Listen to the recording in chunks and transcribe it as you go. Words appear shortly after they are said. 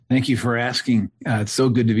Thank you for asking. It's so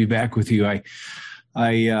good to be back with you. I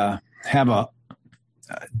have a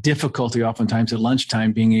difficulty oftentimes at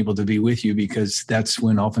lunchtime being able to be with you because that's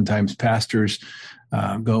when oftentimes pastors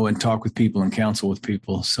go and talk with people and counsel with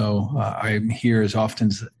people. So I'm here as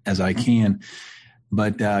often as I can.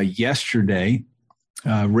 But yesterday,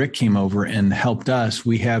 Rick came over and helped us.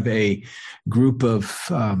 We have a group of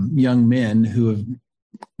young men who have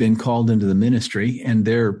been called into the ministry, and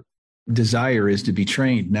their desire is to be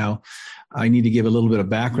trained. Now, I need to give a little bit of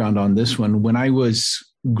background on this one. When I was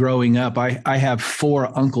growing up, I have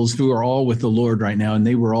 4 uncles who are all with the Lord right now, and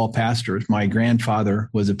they were all pastors. My grandfather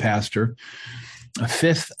was a pastor. A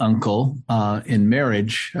 5th uncle in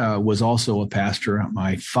marriage was also a pastor.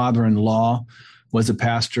 My father-in-law was a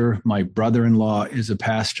pastor. My brother-in-law is a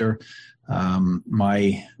pastor.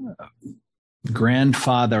 My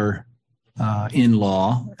grandfather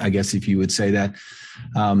in-law, I guess if you would say that,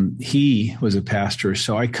 he was a pastor.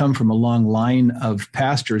 So I come from a long line of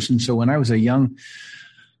pastors. And so when I was a young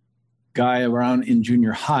guy around in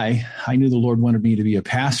junior high, I knew the Lord wanted me to be a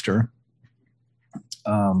pastor.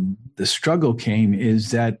 The struggle came is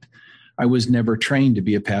that I was never trained to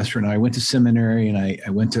be a pastor. And I went to seminary and I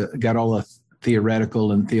got all the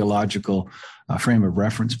theoretical and theological frame of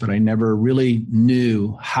reference, but I never really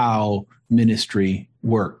knew how ministry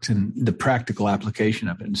worked and the practical application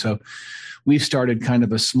of it. And so we've started kind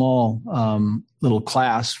of a small little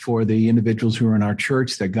class for the individuals who are in our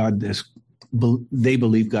church that they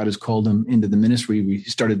believe God has called them into the ministry. We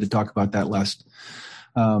started to talk about that last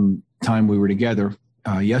time we were together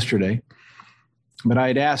yesterday. But I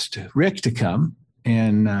had asked Rick to come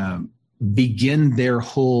and begin their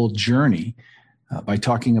whole journey by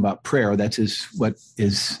talking about prayer. That's what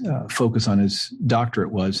his focus on his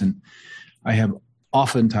doctorate was. And I have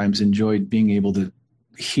oftentimes enjoyed being able to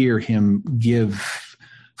hear him give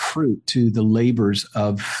fruit to the labors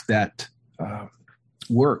of that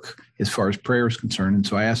work as far as prayer is concerned. And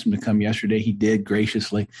so I asked him to come yesterday. He did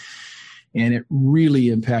graciously. And it really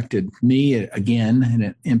impacted me again, and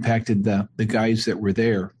it impacted the guys that were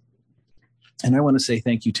there. And I want to say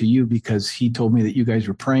thank you to you because he told me that you guys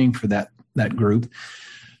were praying for that group.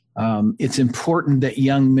 It's important that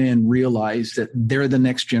young men realize that they're the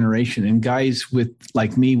next generation, and guys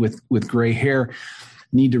like me with gray hair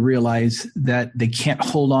need to realize that they can't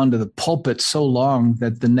hold on to the pulpit so long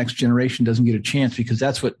that the next generation doesn't get a chance, because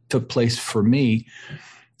that's what took place for me.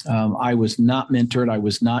 I was not mentored. I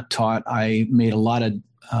was not taught. I made a lot of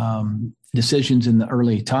decisions in the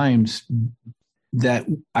early times that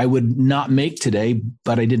I would not make today,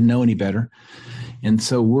 but I didn't know any better. And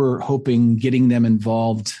so we're hoping getting them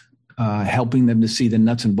involved, helping them to see the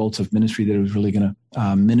nuts and bolts of ministry that was really going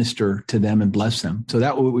to minister to them and bless them. So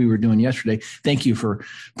that's what we were doing yesterday. Thank you for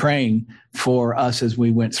praying for us as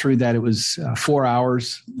we went through that. It was 4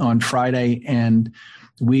 hours on Friday, and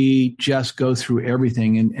we just go through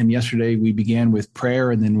everything. And yesterday we began with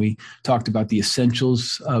prayer, and then we talked about the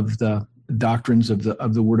essentials of the doctrines of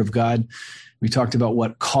the Word of God. We talked about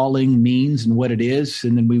what calling means and what it is,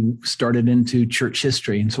 and then we started into church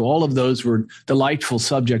history. And so all of those were delightful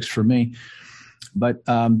subjects for me. But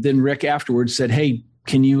then Rick afterwards said, hey,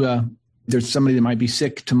 can you, there's somebody that might be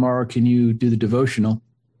sick tomorrow. Can you do the devotional?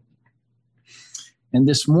 And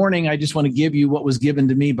this morning, I just want to give you what was given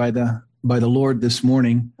to me by the Lord this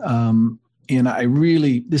morning. And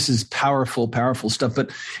this is powerful, powerful stuff.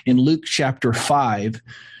 But in Luke chapter 5,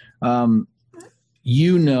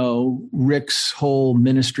 Rick's whole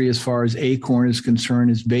ministry as far as Acorn is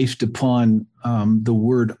concerned is based upon the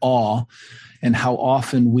word awe, and how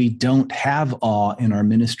often we don't have awe in our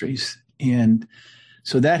ministries. And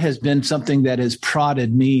so that has been something that has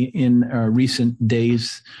prodded me in recent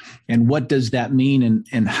days. And what does that mean?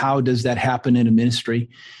 And how does that happen in a ministry?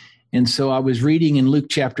 And so I was reading in Luke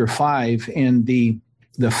chapter 5, and the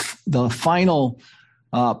final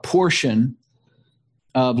portion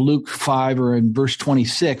of Luke 5, or in verse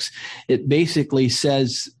 26, it basically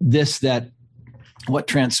says this, that what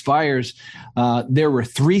transpires, there were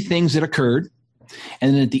 3 things that occurred.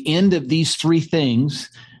 And then at the end of these 3 things,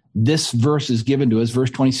 this verse is given to us,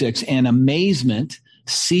 verse 26, and amazement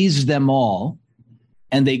seized them all,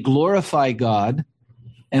 and they glorify God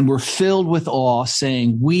and were filled with awe,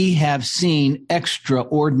 saying, we have seen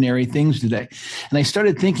extraordinary things today. And I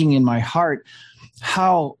started thinking in my heart,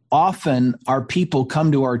 how often our people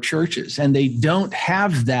come to our churches and they don't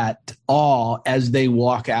have that awe as they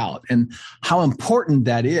walk out, and how important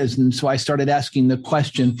that is. And so I started asking the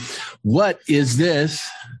question, what is this?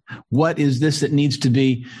 What is this that needs to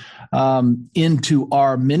be into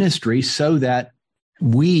our ministry so that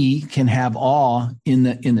we can have awe in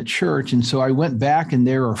the church? And so I went back, and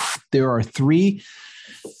there are 3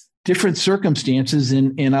 different circumstances,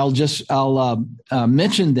 and I'll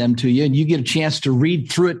mention them to you, and you get a chance to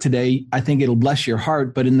read through it today. I think it'll bless your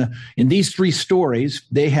heart. But in these three stories,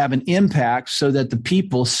 they have an impact so that the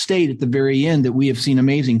people state at the very end that we have seen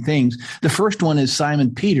amazing things. The first one is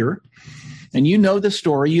Simon Peter, and you know the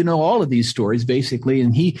story. You know all of these stories basically,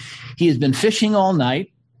 and he has been fishing all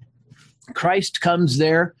night. Christ comes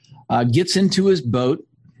there, gets into his boat,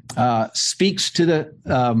 speaks to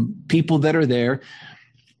the people that are there.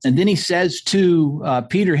 And then he says to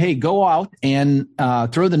Peter, hey, go out and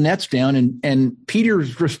throw the nets down. And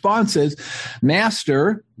Peter's response is,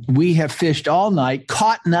 Master, we have fished all night,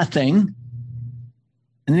 caught nothing.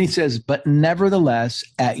 And then he says, but nevertheless,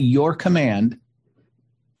 at your command,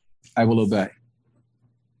 I will obey.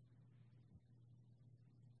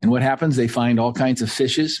 And what happens? They find all kinds of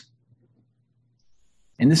fishes.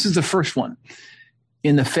 And this is the first one.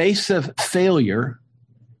 In the face of failure,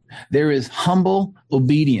 there is humble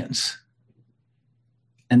obedience,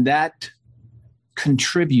 and that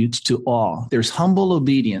contributes to awe. There's humble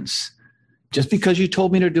obedience. Just because you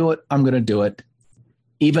told me to do it, I'm going to do it.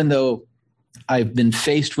 Even though I've been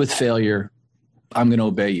faced with failure, I'm going to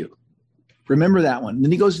obey you. Remember that one.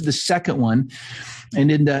 Then he goes to the second one,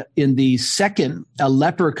 and in the second, a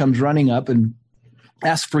leper comes running up and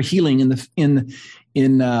asks for healing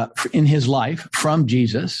in his life from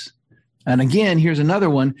Jesus. And again, here's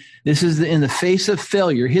another one. This is in the face of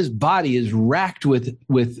failure. His body is racked with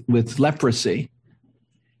leprosy.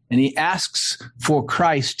 And he asks for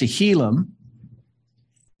Christ to heal him.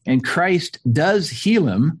 And Christ does heal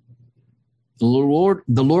him. The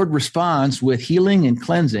Lord responds with healing and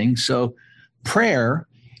cleansing. So prayer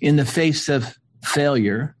in the face of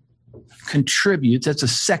failure contributes. That's a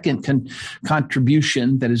second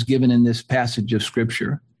contribution that is given in this passage of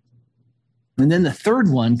Scripture. And then the third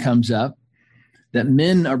one comes up, that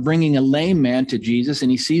men are bringing a lame man to Jesus,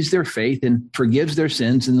 and he sees their faith and forgives their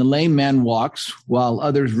sins. And the lame man walks while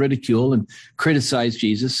others ridicule and criticize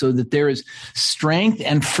Jesus, so that there is strength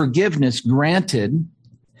and forgiveness granted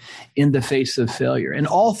in the face of failure. And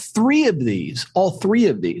all three of these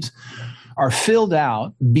are filled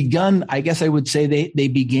out, begun, I guess I would say they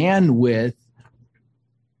began with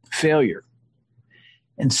failure.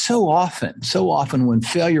 And so often when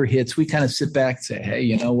failure hits, we kind of sit back and say, hey,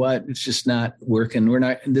 you know what? It's just not working.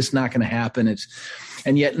 This is not going to happen.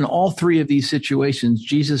 And yet in all three of these situations,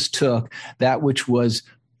 Jesus took that which was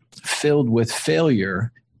filled with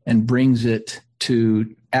failure and brings it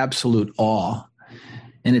to absolute awe.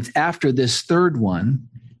 And it's after this third one,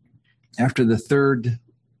 after the third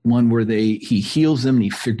one where he heals them and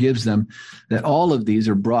he forgives them, that all of these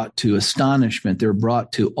are brought to astonishment. They're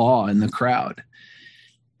brought to awe in the crowd.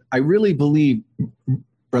 I really believe,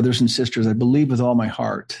 brothers and sisters, I believe with all my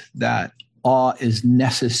heart that awe is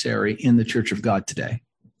necessary in the Church of God today,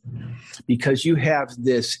 because you have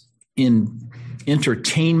this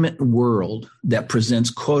entertainment world that presents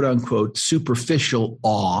quote unquote superficial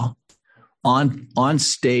awe on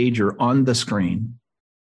stage or on the screen,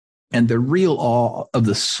 and the real awe of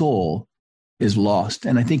the soul is lost.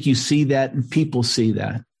 And I think you see that, and people see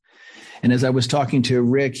that. And as I was talking to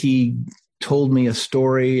Rick, he told me a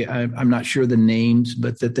story. I'm not sure the names,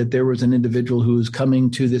 but that there was an individual who was coming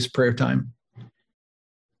to this prayer time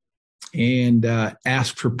and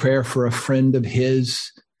asked for prayer for a friend of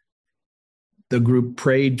his. The group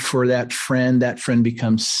prayed for that friend. That friend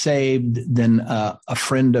becomes saved. Then a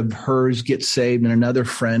friend of hers gets saved, and another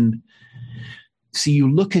friend. See,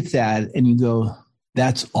 you look at that and you go,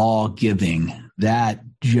 that's awe giving. That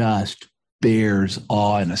just bears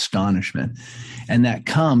awe and astonishment. And that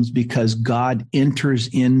comes because God enters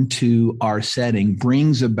into our setting,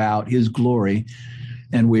 brings about his glory,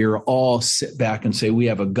 and we are all sit back and say, we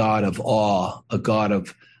have a God of awe, a God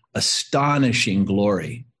of astonishing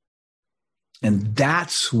glory. And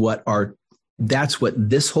that's what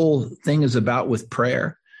this whole thing is about with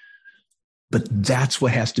prayer. But that's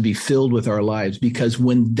what has to be filled with our lives, because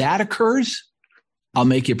when that occurs, I'll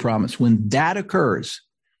make you a promise, when that occurs,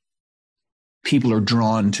 people are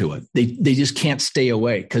drawn to it. They just can't stay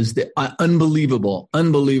away because they're unbelievable.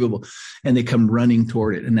 And they come running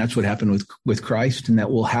toward it. And that's what happened with Christ. And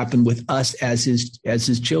that will happen with us as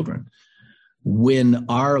his children. When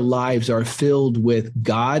our lives are filled with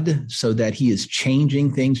God so that he is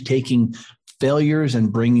changing things, taking failures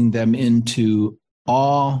and bringing them into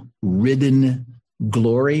awe-ridden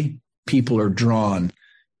glory, people are drawn.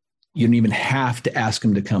 You don't even have to ask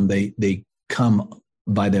them to come. They come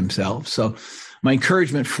by themselves. So my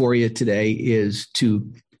encouragement for you today is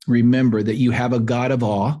to remember that you have a God of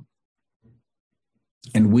awe,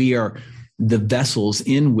 and we are the vessels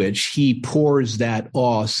in which he pours that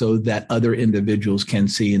awe so that other individuals can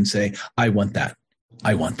see and say, I want that.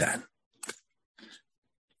 I want that.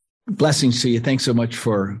 Blessings to you. Thanks so much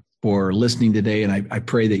for listening today. And I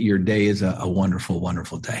pray that your day is a wonderful,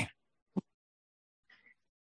 wonderful day.